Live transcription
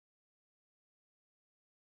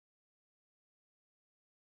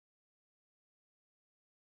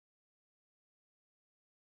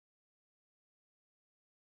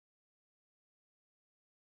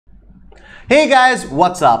Hey guys,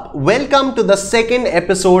 what's up? Welcome to the second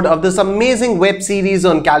episode of this amazing web series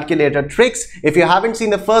on calculator tricks. If you haven't seen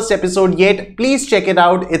the first episode yet, please check it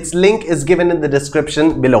out. Its link is given in the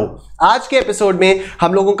description below. आज के episode में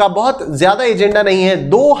हम लोगों का बहुत ज्यादा agenda नहीं है,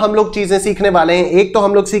 दो हम लोग चीजें सीखने वाले हैं। एक तो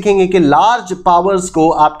हम लोग सीखेंगे कि लार्ज पावर्स को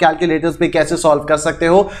आप कैलकुलेटर्स पे कैसे सॉल्व कर सकते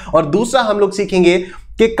हो, और दूसरा हम लोग सीखेंगे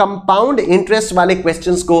कि कंपाउंड इंटरेस्ट वाले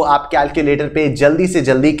क्वेश्चंस को आप कैलकुलेटर पे जल्दी से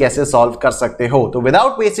जल्दी कैसे सॉल्व कर सकते हो। तो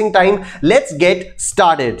without wasting time let's get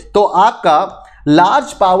started. तो आपका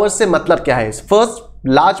लार्ज पावर से मतलब क्या है? फर्स्ट,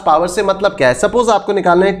 लार्ज पावर से मतलब क्या है? सपोज आपको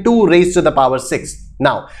निकालना है 2 raised to the power 6।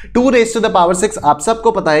 Now 2 raised to the power 6 आप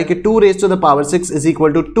सबको पता है कि 2 raised to the power 6 is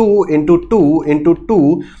equal to 2 into 2 into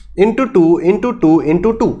 2 into 2 into 2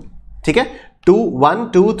 into 2। ठीक है, 2 1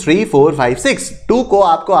 2 3 4 5 6, 2 को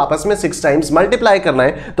आपको आपस में 6 टाइम्स मल्टीप्लाई करना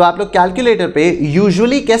है। तो आप लोग कैलकुलेटर पे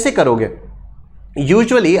यूजुअली कैसे करोगे?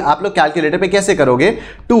 यूजुअली आप लोग कैलकुलेटर पे कैसे करोगे?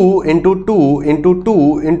 2 into 2 into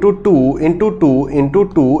 2 into 2 into 2 into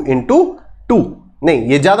 2 into 2, नहीं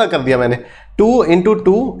ये ज्यादा कर दिया मैंने, 2 into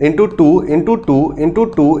 2 into 2 into 2 into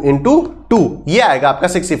 2 into 2, ये आएगा आपका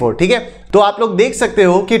 64। ठीक है, तो आप लोग देख सकते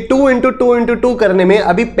हो कि 2 into 2 into 2 करने में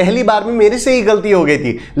अभी पहली बार में मेरे से ही गलती हो गई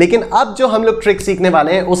थी, लेकिन अब जो हम लोग ट्रिक सीखने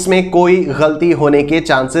वाले हैं उसमें कोई गलती होने के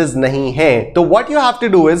चांसेस नहीं है। तो what you have to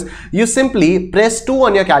do is you simply press 2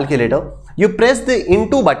 on your calculator, you press the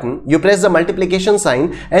into button, you press the multiplication sign,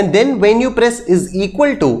 and then when you press is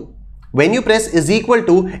equal to,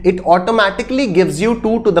 it automatically gives you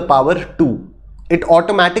 2 to the power 2. It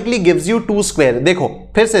automatically gives you 2 square। देखो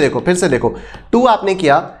फिर से देखो 2 आपने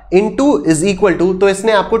किया, into is equal to, तो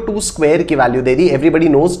इसने आपको 2 square की value they the. Everybody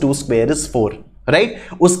knows 2 square is 4, right?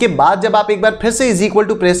 उसके बाद जब आप एक बार फिर से इज इक्वल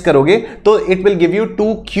टू प्रेस करोगे तो it will give you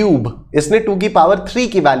 2 cube. इसने 2 की पावर 3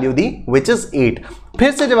 की वैल्यू दी विच इज 8।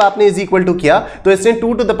 फिर से जब आपने इज इक्वल टू किया तो इसने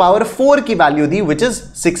 2 टू द पावर 4 की वैल्यू दी विच इज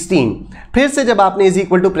 16। फिर से जब आपने इज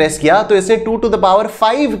इक्वल टू प्रेस किया तो इसने 2 टू द पावर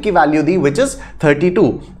 5 की वैल्यू दी विच इज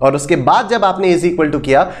 32। और उसके बाद जब आपने इज इक्वल टू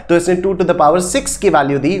किया तो इसने 2 टू द पावर 6 की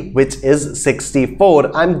value the which is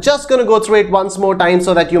 64। I am just gonna go through it once more time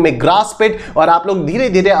so that you may grasp it, और आप लोग धीरे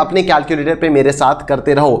धीरे अपने कैलकुलेटर पे मेरे साथ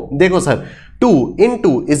करते रहो। देखो sir, 2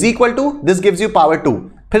 into is equal to, this gives you power 2,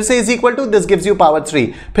 फिर से is equal to, this gives you power 3,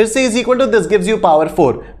 फिर से is equal to, this gives you power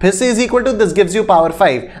 4, फिर से is equal to, this gives you power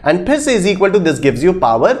 5, and फिर से is equal to, this gives you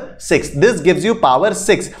power 6, this gives you power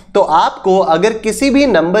 6। तो आपको अगर किसी भी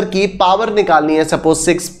नंबर की पावर निकालनी है, सपोज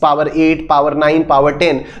 6, पावर 8, पावर 9, पावर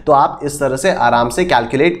 10, तो आप इस तरह से आराम से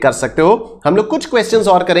कैलकुलेट कर सकते हो। हम लोग कुछ क्वेश्चंस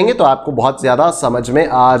और करेंगे तो आपको बहुत ज्यादा समझ में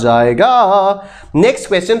आ जाएगा। Next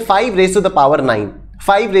question, 5 raised to the power 9,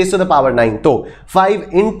 5 raised to the power 9। तो 5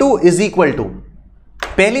 into is equal to,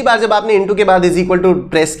 पहली बार जब आपने इंटू के बाद इज इक्वल टू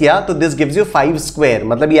प्रेस किया तो दिस गिव्स यू 5 स्क्वायर,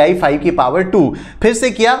 मतलब ये आई 5 की पावर 2। फिर से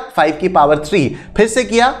किया 5 की पावर 3, फिर से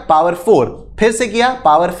किया पावर 4, फिर से किया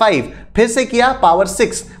पावर 5, फिर से किया पावर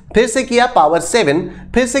 6, फिर से किया पावर 7,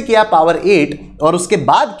 फिर से किया पावर 8, और उसके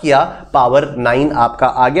बाद किया पावर 9 आपका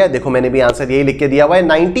आ गया। देखो मैंने भी आंसर यही लिख के दिया हुआ है,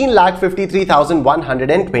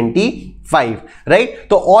 19,53,125, राइट?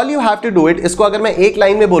 तो all you have to do it, इसको अगर मैं एक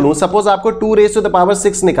लाइन में बोलूं, सपोज आपको 2 raised to the power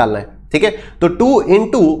 6 निकालना है, ठीक है? तो 2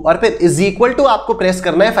 into और फिर इज इक्वल टू आपको प्रेस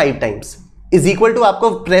करना है 5 टाइम्स, इज इक्वल टू आपको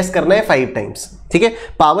प्रेस करना है 5 टाइम्स, ठीक है?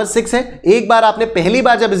 पावर 6 है, एक बार आपने पहली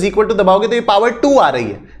बार जब इज इक्वल टू दबाओगे तो ये पावर 2 आ रही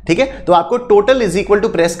है, ठीक है? तो आपको total is equal to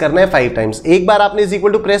press करना है 5 टाइम्स। एक बार आपने इज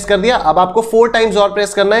इक्वल टू प्रेस कर दिया, अब आपको 4 टाइम्स और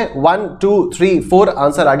प्रेस करना है, 1 2 3 4,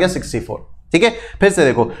 आंसर आ गया 64। ठीक है, फिर से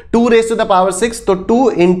देखो 2 raised to the power 6, तो 2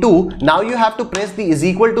 into, now you have to press the is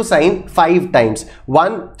equal to sign 5 times,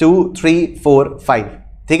 1 2 3 4 5।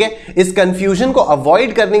 ठीक है, इस कंफ्यूजन को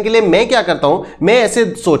अवॉइड करने के लिए मैं क्या करता हूं, मैं ऐसे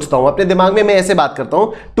सोचता हूं अपने दिमाग में, मैं ऐसे बात करता हूं,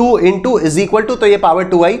 2 into इज इक्वल टू, तो ये पावर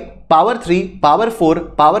 2 आई, पावर 3, पावर 4,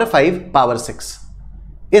 पावर 5, पावर 6,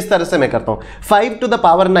 इस तरह से मैं करता हूं। 5 to the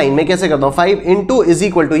power 9 मैं कैसे करता हूं, 5 into इज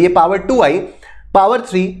इक्वल टू, ये पावर 2 आई, power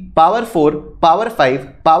 3, power 4, power 5,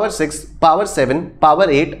 power 6, power 7, power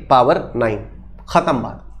 8, power 9, खत्म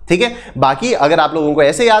बात। ठीक है, बाकी अगर आप लोगों को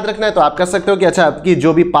ऐसे याद रखना है तो आप कर सकते हो कि अच्छा आपकी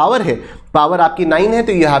जो भी पावर है, पावर आपकी 9 है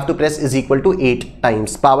तो you have to press is equal to 8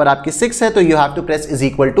 times, power आपकी 6 है तो you have to press is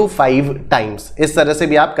equal to 5 times, इस तरह से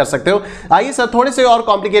भी आप कर सकते हो। आइए सर थोड़े से और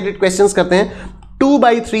कॉम्प्लिकेटेड क्वेश्चंस करते हैं।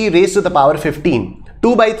 2/3 raised to the power 15,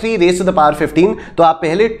 2/3 raised to the power 15, तो आप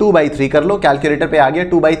पहले 2/3 कर लो, कैलकुलेटर पे आ गया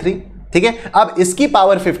 2/3। ठीक है, अब इसकी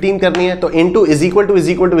पावर 15 करनी है तो into is equal to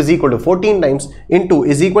 14 times, into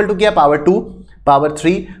is equal to क्या, power 2, power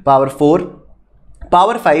 3, power 4,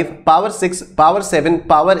 power 5, power 6, power 7,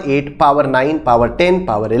 power 8, power 9, power 10,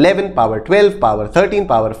 power 11, power 12, power 13,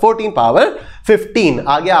 power 14, power 15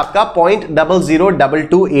 आ गया आपका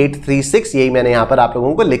 0.00222836। यही मैंने यहां पर आप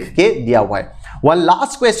लोगों को लिख के दिया हुआ है। One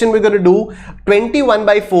last question we gonna do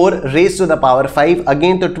 21/4 raise to the power 5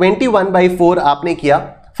 again. तो 21/4 आपने किया,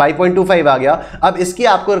 5.25 आ गया। अब इसकी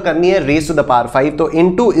आपको करनी है रेज टू द पावर 5, तो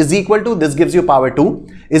into is equal to this gives you power 2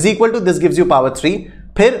 is equal to this gives you power 3,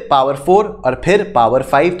 फिर पावर 4 और फिर पावर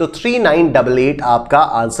 5, तो 3988 आपका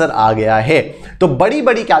आंसर आ गया है। तो बड़ी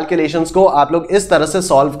बड़ी कैलकुलेशंस को आप लोग इस तरह से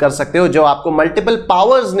सॉल्व कर सकते हो, जो आपको मल्टीपल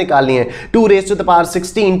पावर्स निकालनी है, 2 raise to the power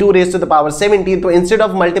 16, 2 raise to the power 17, तो instead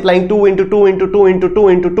of multiplying 2 into 2 into 2 into 2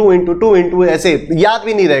 into 2 into 2 into ऐसे याद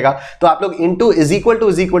भी नहीं रहेगा, तो आप लोग into is equal two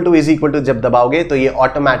is equal two is equal to जब दबाओगे तो ये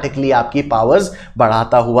ऑटोमेटिकली आपकी पावर्स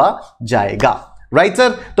बढ़ाता हुआ जाएगा। राइट सर,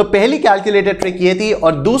 तो पहली कैलकुलेटेड ट्रिक ये थी।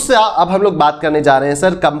 और दूसरा अब हम लोग बात करने जा रहे हैं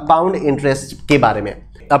सर कंपाउंड इंटरेस्ट के बारे में।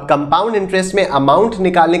 अब कंपाउंड इंटरेस्ट में अमाउंट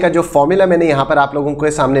निकालने का जो फॉर्मूला मैंने यहां पर आप लोगों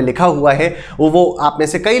के सामने लिखा हुआ है, वो आप में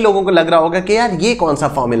से कई लोगों को लग रहा होगा कि यार ये कौन सा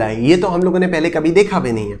फॉर्मूला है, ये तो हम लोगों ने पहले कभी देखा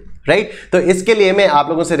भी नहीं है, राइट। तो इसके लिए मैं आप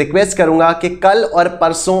लोगों से रिक्वेस्ट करूंगा कि कल और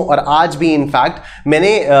परसों और आज भी इनफैक्ट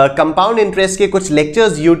मैंने कंपाउंड इंटरेस्ट के कुछ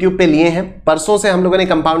लेक्चर्स यूट्यूब पे लिए हैं। परसों से हम लोगों ने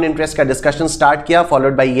कंपाउंड इंटरेस्ट का डिस्कशन स्टार्ट किया,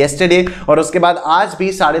 फॉलोड बाय येस्टरडे, और उसके बाद आज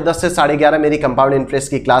भी 10:30 से 11:30 मेरी कंपाउंड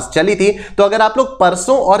इंटरेस्ट की क्लास चली थी। तो अगर आप लोग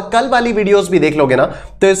परसों और कल वाली वीडियोस भी देख लोगे ना,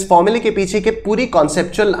 तो इस फॉर्मूले के पीछे के पूरी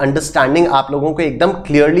कॉन्सेप्चुअल अंडरस्टैंडिंग आप लोगों को एकदम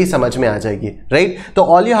क्लियरली समझ में आ जाएगी, राइट। तो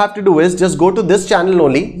all you have to do is just go to this channel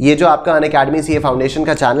only, ये जो आपका अनअकैडमी सीए फाउंडेशन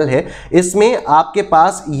का चैनल है, इसमें आपके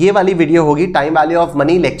पास ये वाली वीडियो होगी, time value of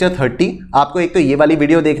money lecture 30। आपको एक तो ये वाली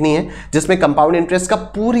वीडियो देखनी है जिसमें कंपाउंड इंटरेस्ट का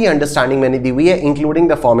पूरी अंडरस्टैंडिंग मैंने दी हुई है, इंक्लूडिंग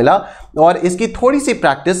द फॉर्मूला, और इसकी थोड़ी सी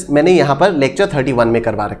प्रैक्टिस मैंने यहां पर लेक्चर 31 में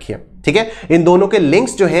करवा रखी है, ठीक है। इन दोनों के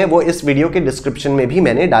लिंक्स जो है वो इस वीडियो के डिस्क्रिप्शन में भी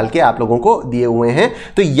मैंने डाल के आप लोगों को दिए हुए हैं।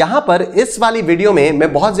 तो यहां पर इस वाली वीडियो में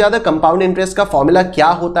मैं बहुत ज्यादा कंपाउंड इंटरेस्ट का फॉर्मूला क्या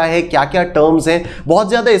होता है, क्या क्या टर्म्स हैं, बहुत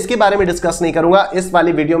ज्यादा इसके बारे में डिस्कस नहीं करूंगा। इस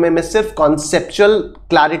वाली वीडियो में मैं सिर्फ कॉन्सेप्चुअल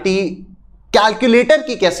क्लैरिटी कैलकुलेटर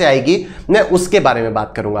की कैसे आएगी मैं उसके बारे में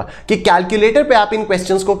बात करूंगा, कि कैलकुलेटर पे आप इन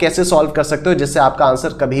क्वेश्चंस को कैसे सॉल्व कर सकते हो जिससे आपका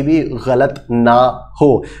आंसर कभी भी गलत ना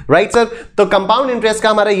हो, राइट सर। तो कंपाउंड इंटरेस्ट का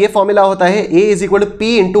हमारा ये फॉर्मूला होता है a is equal to p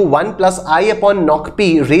into 1 plus i upon knock p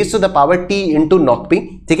raise to the power t into knock p,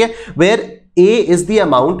 ठीक है। Where a is the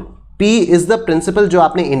amount, p is the principal जो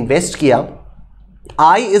आपने invest किया,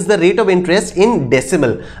 I is the rate of interest in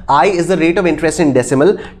decimal. I is the rate of interest in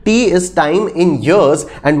decimal. T is time in years.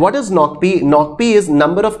 And what is knock P? Knock P is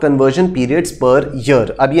number of conversion periods per year.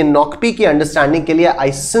 अब ये knock P की understanding के लिए I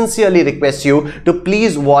sincerely request you to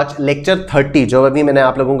please watch lecture 30 जो अभी मैंने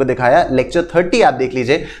आप लोगों को दिखाया। lecture 30 आप देख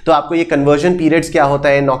लीजिए तो आपको ये conversion periods क्या होता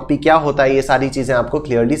है, knock P क्या होता है, ये सारी चीजें आपको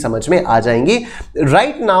क्लियरली समझ में आ जाएंगी।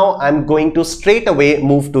 Right now I am going to straight away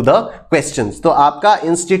move to the questions. तो आपका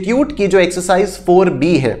इंस्टीट्यूट की जो एक्सरसाइज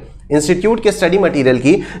 4B है, इंस्टीट्यूट के स्टडी मटेरियल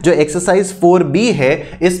की जो एक्सरसाइज 4B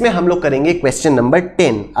है, इसमें हम लोग करेंगे क्वेश्चन नंबर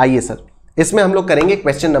 10। आइए सर, इसमें हम लोग करेंगे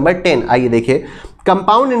क्वेश्चन नंबर 10। आइए देखिए,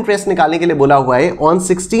 कंपाउंड इंटरेस्ट निकालने के लिए बोला हुआ है on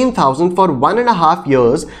 16,000 for 1.5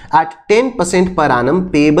 years eight 10% per annum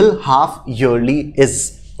payable half yearly is.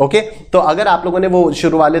 Okay, तो अगर आप लोगों ने वो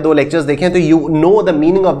शुरू वाले 2 लेक्चर्स देखे हैं तो you know the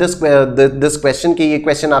meaning of this question, कि ये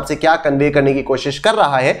क्वेश्चन आपसे क्या कन्वे करने की कोशिश कर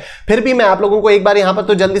रहा है। फिर भी मैं आप लोगों को एक बार यहां पर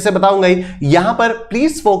तो जल्दी से बताऊंगा ही, यहां पर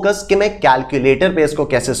प्लीज फोकस कि मैं कैलकुलेटर पे इसको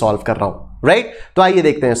कैसे सॉल्व कर रहा हूं, राइट। तो आइए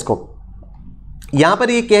देखते हैं इसको। यहां पर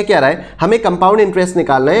ये क्या रहा है, हमें कंपाउंड इंटरेस्ट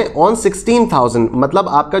निकालना है ऑन 16,000, मतलब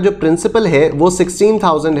आपका जो प्रिंसिपल है वो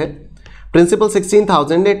 16,000 है, प्रिंसिपल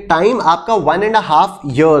 16,000 है, टाइम आपका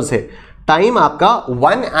 1.5 years है, टाइम आपका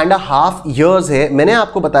 1.5 years है। मैंने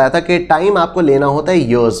आपको बताया था कि टाइम आपको लेना होता है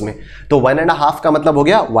ईयर्स में, तो 1.5 का मतलब हो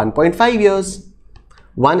गया 1.5 years,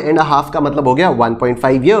 1.5 का मतलब हो गया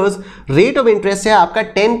 1.5 years। रेट ऑफ इंटरेस्ट है आपका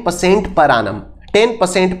 10% पर एनम,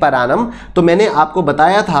 10% पर एनम। तो मैंने आपको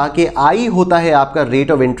बताया था कि आई होता है आपका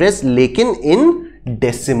रेट ऑफ इंटरेस्ट, लेकिन इन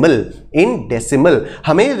डेसिमल, इन डेसिमल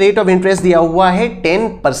हमें रेट ऑफ इंटरेस्ट दिया हुआ है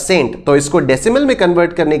 10%, तो इसको डेसिमल में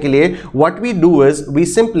कन्वर्ट करने के लिए what we do is we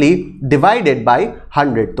simply divided by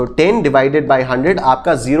 100, तो 10 डिवाइडेड बाय 100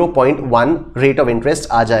 आपका 0.1 रेट ऑफ इंटरेस्ट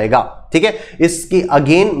आ जाएगा, ठीक है। इसकी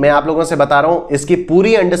अगेन मैं आप लोगों से बता रहा हूं, इसकी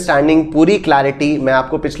पूरी अंडरस्टैंडिंग, पूरी क्लैरिटी मैं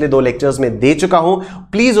आपको पिछले 2 लेक्चर्स में दे चुका हूं,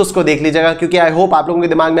 प्लीज उसको देख लीजिएगा, क्योंकि आई होप आप लोगों के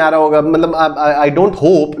दिमाग में आ रहा होगा, मतलब आई डोंट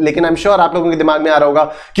होप लेकिन आई एम श्योर आप लोगों के दिमाग में आ रहा होगा,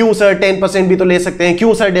 क्यों सर 10% भी तो ले सकते हैं,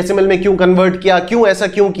 क्यों सर डेसिमल में क्यों कन्वर्ट किया, क्यों ऐसा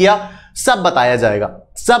क्यों किया, सब बताया जाएगा,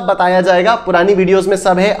 सब बताया जाएगा, पुरानी वीडियोस में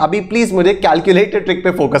सब है। अभी प्लीज मुझे कैलकुलेटर ट्रिक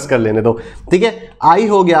पे फोकस कर लेने दो, ठीक है। आई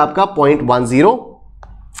हो गया आपका 0.10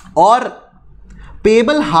 और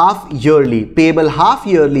payable half yearly, payable half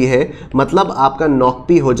yearly है, मतलब आपका नॉक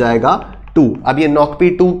पी हो जाएगा 2। अब ये नॉक पी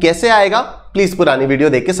 2 कैसे आएगा, प्लीज पुरानी वीडियो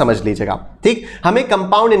देख के समझ लीजिएगा, ठीक। हमें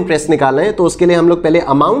कंपाउंड इंटरेस्ट निकालना है, तो उसके लिए हम लोग पहले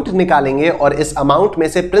अमाउंट निकालेंगे और इस अमाउंट में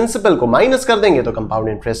से प्रिंसिपल को माइनस कर देंगे तो कंपाउंड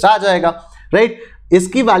इंटरेस्ट आ जाएगा, राइट।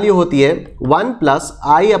 इसकी वैल्यू होती है 1 plus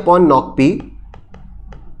I upon knock P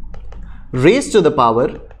raise to the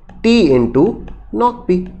power t into knock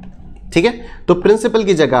P. ठीक है, तो प्रिंसिपल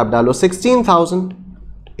की जगह आप डालो 16,000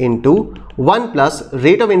 into 1 plus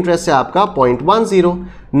rate of interest है आपका 0.10,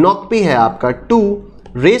 नॉक पी है आपका 2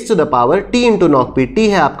 raise to the power t into knock P, t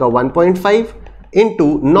है आपका 1.5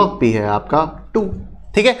 इंटू नॉक पी है आपका 2।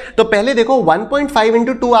 ठीक है, तो पहले देखो 1.5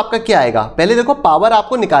 इंटू 2 आपका क्या आएगा, पहले देखो पावर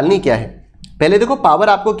आपको निकालनी क्या है, पहले देखो पावर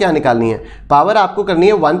आपको क्या निकालनी है, पावर आपको करनी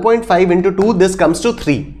है 1.5 इंटू 2 दिस कम्स टू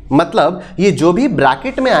 3, मतलब ये जो भी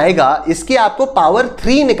ब्रैकेट में आएगा इसकी आपको पावर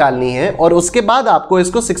 3 निकालनी है और उसके बाद आपको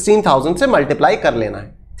इसको 16,000 से मल्टीप्लाई कर लेना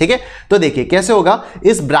है। ठीक है, तो देखिए कैसे होगा,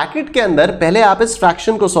 इस ब्रैकेट के अंदर पहले आप इस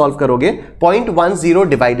फ्रैक्शन को सॉल्व करोगे 0.10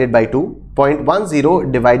 डिवाइडेड बाई 2, 0.10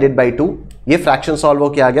 डिवाइडेड बाई 2, ये फ्रैक्शन सॉल्व हो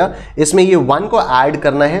के आ गया, इसमें ये 1 को ऐड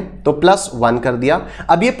करना है तो +1 कर दिया।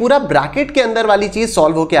 अब ये पूरा ब्रैकेट के अंदर वाली चीज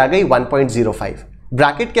सॉल्व होके आ गई 1.05,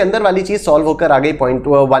 ब्रैकेट के अंदर वाली चीज सॉल्व होकर आ गई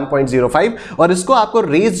 1.05 और इसको आपको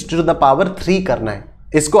रेज टू द पावर 3 करना है,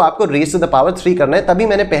 इसको आपको रेज टू द पावर 3 करना है। तभी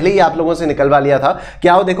मैंने पहले ही आप लोगों से निकलवा लिया था,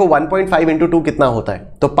 क्या हो देखो 1.5 इंटू 2 कितना होता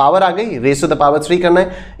है, तो पावर आ गई, रेज टू द पावर 3 करना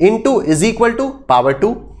है, into is equal to power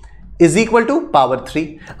 2 is equal to power 3।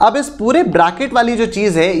 अब इस पूरे ब्रैकेट वाली जो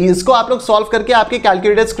चीज है इसको आप लोग सॉल्व करके आपके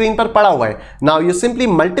कैलकुलेटर स्क्रीन पर पड़ा हुआ है, now you simply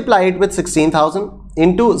multiply it with 16,000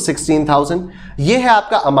 into 16,000, ये है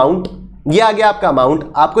आपका अमाउंट, ये आ गया आपका अमाउंट।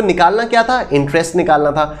 आपको निकालना क्या था, इंटरेस्ट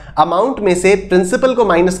निकालना था, अमाउंट में से प्रिंसिपल को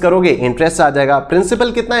माइनस करोगे इंटरेस्ट आ जाएगा,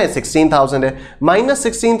 प्रिंसिपल कितना है 16,000 है, माइनस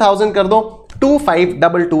 16,000 कर दो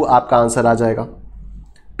 2522 आपका आंसर आ जाएगा,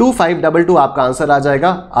 2522 आपका आंसर आ जाएगा।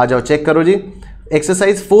 आ जाओ चेक करो जी,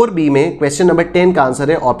 एक्सरसाइज 4B में क्वेश्चन नंबर 10 का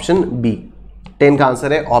आंसर है ऑप्शन बी, 10 का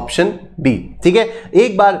आंसर है ऑप्शन बी। ठीक है,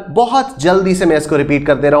 एक बार बहुत जल्दी से मैं इसको रिपीट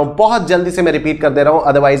कर दे रहा हूं, बहुत जल्दी से मैं रिपीट कर दे रहा हूं,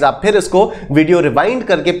 अदरवाइज आप फिर इसको वीडियो रिवाइंड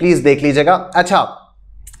करके प्लीज देख लीजिएगा। अच्छा,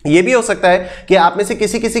 ये भी हो सकता है कि आप में से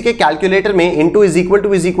किसी किसी के कैलकुलेटर में इनटू इज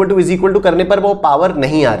इक्वल टू करने पर वो पावर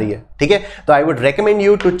नहीं आ रही है। ठीक है, तो I would recommend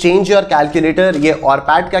you to change your calculator. ये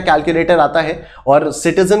ऑरपैट का कैलकुलेटर आता है और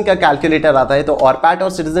सिटीजन का कैलकुलेटर आता है, तो ऑरपैट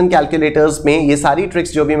और सिटीजन कैलकुलेटर्स में ये सारी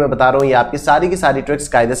ट्रिक्स जो भी मैं बता रहा हूं ये आपकी सारी की सारी ट्रिक्स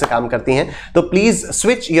कायदे से काम करती हैं। तो प्लीज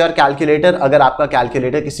स्विच योर कैलकुलेटर अगर आपका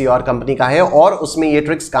कैलकुलेटर किसी और कंपनी का है और उसमें ये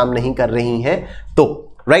ट्रिक्स काम नहीं कर रही हैं तो।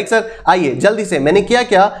 राइट सर, आइए जल्दी से, मैंने किया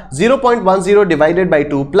क्या, 0.10 divided by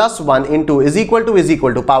 2 +1 into is equal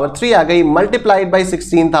to power 3 आ गई, मल्टीप्लाइड बाई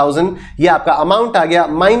 16,000, ये आपका अमाउंट आ गया,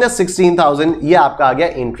 माइनस 16,000, ये आपका आ गया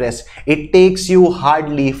interest. It takes you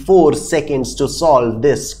hardly 4 seconds to solve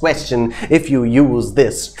this question if you use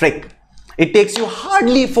this trick. It takes you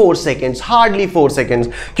hardly 4 seconds,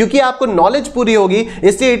 क्योंकि आपको knowledge पूरी होगी,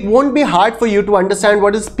 इसलिए it won't be hard for you to understand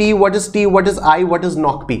what is P, what is T, what is I, what is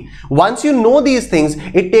knock P। Once you know these things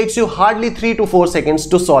it takes you hardly 3 to 4 seconds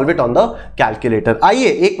to solve it on the calculator. आइए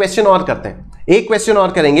एक question और करते हैं, एक question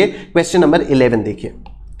और करेंगे, question number 11 देखिए,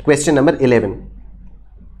 question number 11।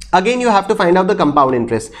 Again you have to find out the compound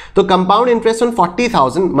interest. तो कंपाउंड इंटरेस्ट ऑन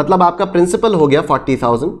 40,000, मतलब आपका प्रिंसिपल हो गया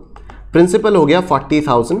 40,000, प्रिंसिपल हो गया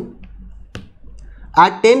 40,000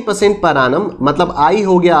 at 10% पर annum, मतलब I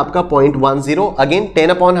हो गया आपका 0.10, again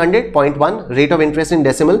 10/100 0.1 rate of interest in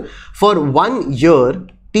decimal for 1 year,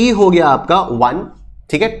 T हो गया आपका 1,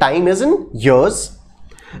 ठीक है, time is in years,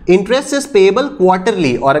 interest is payable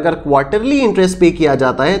quarterly, और अगर क्वार्टरली इंटरेस्ट पे किया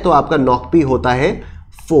जाता है तो आपका नॉकपी होता है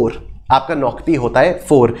 4, आपका नॉकपी होता है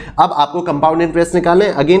 4। अब आपको कंपाउंड इंटरेस्ट निकालना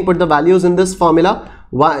है, again put the values in this formula,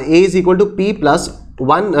 A is equal to P plus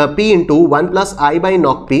 1 P into 1 plus I by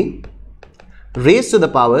नॉकपी raised to the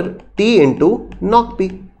power T into knock P,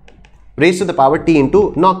 raised to the power T into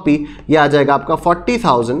knock P, ये आ जाएगा आपका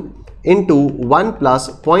 40,000 into 1 plus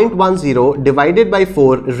 0.10 divided by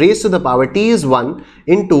 4 raised to the power T is 1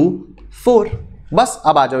 into 4। बस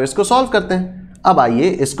अब आ जाओ इसको solve करते हैं। अब आइए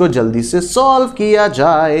इसको जल्दी से सॉल्व किया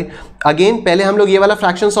जाए। अगेन पहले हम लोग ये वाला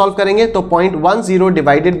फ्रैक्शन सॉल्व करेंगे, तो 0.10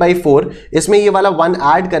 डिवाइडेड बाई 4, इसमें ये वाला 1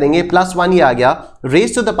 ऐड करेंगे, +1 ये आ गया,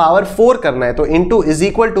 रेज टू द पावर 4 करना है, तो into is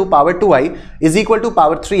equal to power 2i is equal to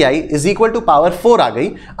power 3i is equal to power 4 आ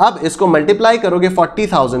गई। अब इसको मल्टीप्लाई करोगे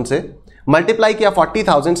 40,000 से, मल्टीप्लाई किया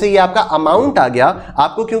 40,000 से, ये आपका अमाउंट आ गया।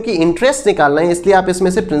 आपको क्योंकि इंटरेस्ट निकालना है इसलिए आप इसमें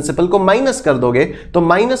से प्रिंसिपल को माइनस कर दोगे, तो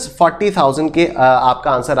माइनस 40,000 के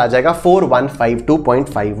आपका आंसर आ जाएगा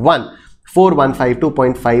 4152.51,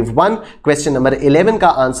 4152.51। क्वेश्चन नंबर 11 का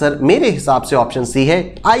आंसर मेरे हिसाब से ऑप्शन सी है।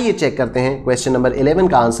 आइए चेक करते हैं, क्वेश्चन नंबर 11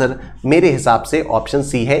 का आंसर मेरे हिसाब से ऑप्शन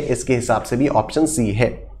सी है, इसके हिसाब से भी ऑप्शन सी है।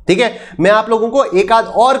 ठीक है, मैं आप लोगों को एक आध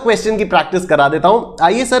और क्वेश्चन की प्रैक्टिस करा देता हूं।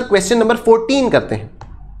 आइए सर क्वेश्चन नंबर 14 करते हैं,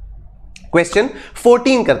 क्वेश्चन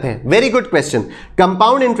 14 करते हैं। Very good question,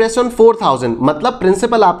 compound interest on 4,000, मतलब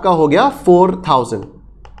प्रिंसिपल आपका हो गया 4,000,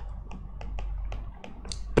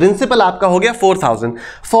 प्रिंसिपल आपका हो गया 4000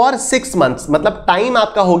 फॉर 6 मंथ्स, मतलब टाइम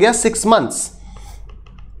आपका हो गया 6 मंथ्स,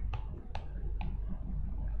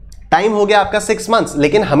 टाइम हो गया आपका 6 मंथ्स,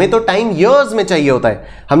 लेकिन हमें तो टाइम ईयर्स में चाहिए होता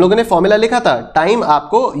है। हम लोगों ने फॉर्मूला लिखा था टाइम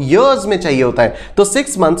आपको ईयर्स में चाहिए होता है, तो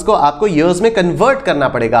 6 मंथ्स को आपको ईयर्स में कन्वर्ट करना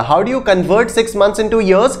पड़ेगा। How do you convert 6 months into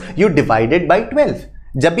years? You divided by 12।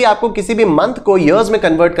 जब भी आपको किसी भी मंथ को ईयर्स में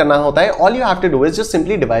कन्वर्ट करना होता है, all you have to do is just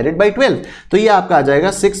simply divided by 12। तो ये आपका आ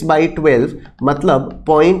जाएगा 6/12 मतलब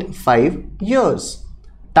 0.5 ईयर्स।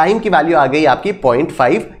 टाइम की वैल्यू आ गई आपकी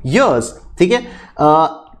 0.5 ईयर्स, ठीक है।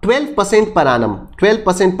 12% पर एनम,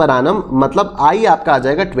 12% पर एनम मतलब आई आपका आ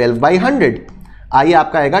जाएगा 12/100। आई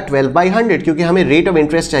आपका आएगा 12/100 क्योंकि हमें रेट ऑफ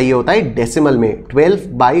इंटरेस्ट चाहिए होता है डेसिमल में।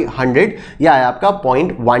 12/100 यह आया आपका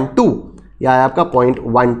 0.12, यह आया आपका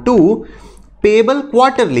 0.12। पेबल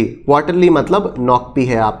क्वार्टरली, क्वार्टरली मतलब नॉकपी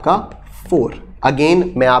है आपका 4। अगेन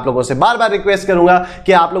मैं आप लोगों से बार बार रिक्वेस्ट करूंगा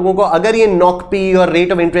कि आप लोगों को अगर ये नॉकपी और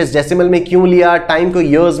रेट ऑफ इंटरेस्ट डेसिमल में क्यों लिया, टाइम को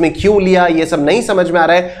ईयर्स में क्यों लिया, ये सब नहीं समझ में आ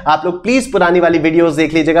रहा है, आप लोग प्लीज पुरानी वाली वीडियोस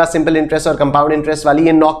देख लीजिएगा, सिंपल इंटरेस्ट और कंपाउंड इंटरेस्ट वाली।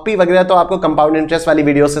 ये नॉकपी वगैरह तो आपको कंपाउंड इंटरेस्ट वाली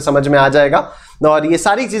वीडियो से समझ में आ जाएगा, और ये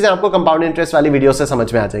सारी चीजें आपको कंपाउंड इंटरेस्ट वाली वीडियो से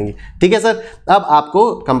समझ में आ जाएंगी, ठीक है सर। अब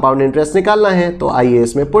आपको कंपाउंड इंटरेस्ट निकालना है, तो आइए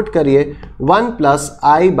इसमें पुट करिए 1 +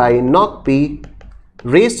 i/nocp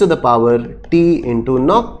raise to the power t into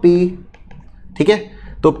nocp, ठीक है।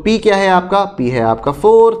 तो P क्या है आपका? P है आपका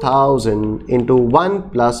 4000 into 1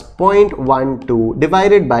 + 0.12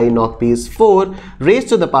 divided by nocp is 4 raise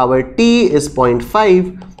to the power t is 0.5,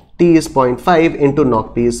 t is 0.5 into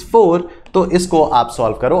nocp is 4। तो इसको आप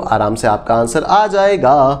सॉल्व करो, आराम से आपका आंसर आ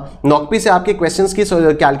जाएगा। नॉकपी से आपके क्वेश्चंस की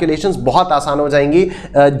कैलकुलेशंस बहुत आसान हो जाएंगी।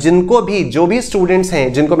 जिनको भी, जो भी स्टूडेंट्स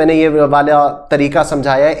हैं जिनको मैंने ये वाला तरीका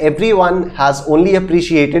समझाया है, एवरीवन हैज ओनली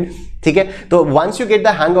अप्रिशिएटेड, ठीक है। तो once you get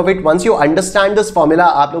the hang of it, once you understand this formula,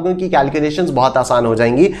 आप लोगों की कैलकुलेशंस बहुत आसान हो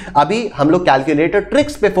जाएंगी। अभी हम लोग कैलकुलेटर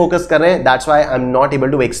ट्रिक्स पे फोकस कर रहे हैं, that's why I am not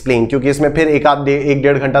able to explain, क्योंकि इसमें फिर एक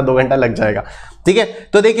 1.5 घंटा 2 घंटा लग जाएगा, ठीक है।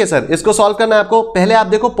 तो देखिए सर, इसको सॉल्व करना है आपको। पहले आप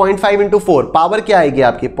देखो 0.5 इंटू 4, पावर क्या आएगी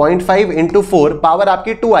आपकी? 0.5 इंटू 4 पावर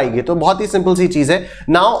आपकी 2 आएगी, तो बहुत ही सिंपल सी चीज है।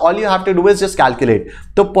 Now all you have to do is just calculate.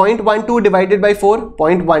 तो 0.12 divided by 4,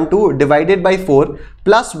 0.12 divided by 4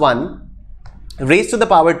 plus 1 raise to the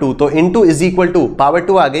power 2, तो into is equal to power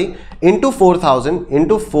 2 आ गई, इंटू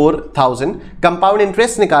 4000 कंपाउंड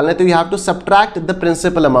इंटरेस्ट निकालना है, तो you have to subtract the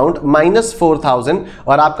principal amount minus 4000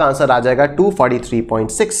 और आपका answer आ जाएगा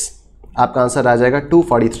 243.6। आपका आंसर आ जाएगा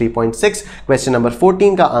 243.6। क्वेश्चन नंबर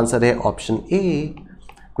 14 का आंसर है ऑप्शन ए।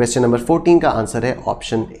 क्वेश्चन नंबर 14 का आंसर है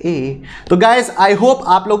ऑप्शन ए। तो गाइस, आई होप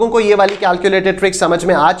आप लोगों को ये वाली कैलकुलेटेड ट्रिक समझ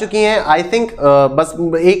में आ चुकी हैं। आई थिंक बस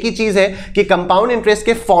एक ही चीज है कि कंपाउंड इंटरेस्ट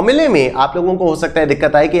के फॉर्मूले में आप लोगों को हो सकता है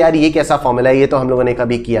दिक्कत आए कि यार ये कैसा फॉर्मूला है, ये तो हम लोगों ने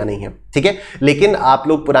कभी किया नहीं है, ठीक है। लेकिन आप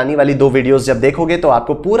लोग पुरानी वाली 2 वीडियोस जब देखोगे तो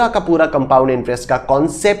आपको पूरा का पूरा कंपाउंड इंटरेस्ट का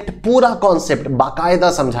कॉन्सेप्ट, पूरा कॉन्सेप्ट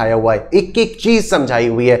बाकायदा समझाया हुआ है, एक एक चीज समझाई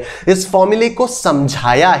हुई है, इस फॉर्मूले को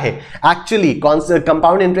समझाया है। एक्चुअली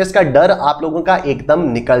कंपाउंड इंटरेस्ट का डर आप लोगों का एकदम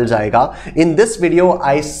निकल जाएगा। In this video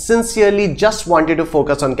I sincerely just wanted to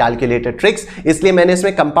focus on calculated tricks, इसलिए मैंने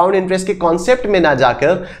इसमें कंपाउंड इंटरेस्ट के कॉन्सेप्ट में ना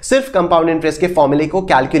जाकर सिर्फ कंपाउंड इंटरेस्ट के फॉर्मूले को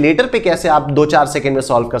कैलकुलेटर पे कैसे आप 2-4 सेकंड में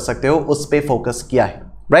सॉल्व कर सकते हो उस पे फोकस किया है,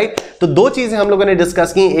 राइट। तो 2 चीजें हम लोगों ने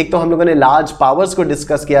डिस्कस की। एक तो हम लोगों ने लार्ज पावर्स को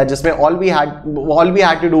डिस्कस किया, जिसमें all we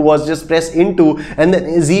had to do was just press into and then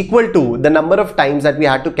is equal to the number of times that we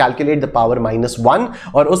had to calculate the power -1।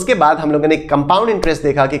 और उसके बाद हम लोगों ने कंपाउंड इंटरेस्ट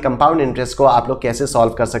देखा कि कंपाउंड इंटरेस्ट को आप लोग कैसे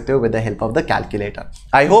सॉल्व कर सकते हो with the help of the calculator.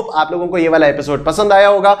 I hope आप लोगों को ये वाला एपिसोड पसंद आया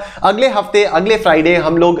होगा। अगले हफ्ते, अगले फ्राइडे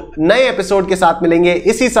हम लोग नए एपिसोड के साथ मिलेंगे,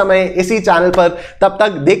 इसी समय इसी चैनल पर। तब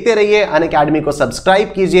तक देखते रहिए। अनअकैडमी को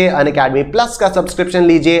सब्सक्राइब कीजिए, अनअकैडमी प्लस का सब्सक्रिप्शन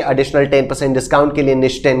लीजिए, एडिशनल 10% डिस्काउंट के लिए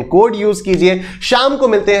निश10 कोड यूज कीजिए। शाम को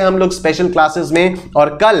मिलते हैं हम लोग स्पेशल क्लासेस में, और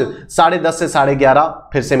कल 10:30 से 11:30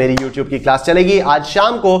 फिर से मेरी YouTube की क्लास चलेगी। आज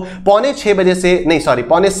शाम को 6:45 बजे से, नहीं सॉरी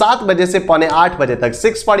 7:15 बजे से 7:45 बजे तक,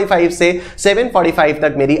 6:45 से 7:45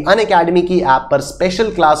 तक मेरी अनअकैडमी की ऐप पर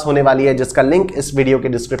स्पेशल क्लास होने वाली है, जिसका लिंक इस वीडियो के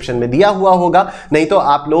डिस्क्रिप्शन में दिया हुआ होगा। नहीं तो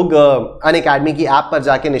आप लोग अनअकैडमी की ऐप पर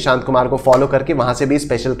जाके निशांत कुमार को फॉलो करके वहां से भी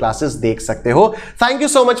स्पेशल क्लासेस देख सकते हो। Thank you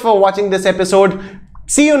so much for watching this episode.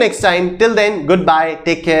 See you next time. Till then, goodbye.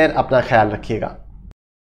 Take care. अपना ख्याल रखिएगा।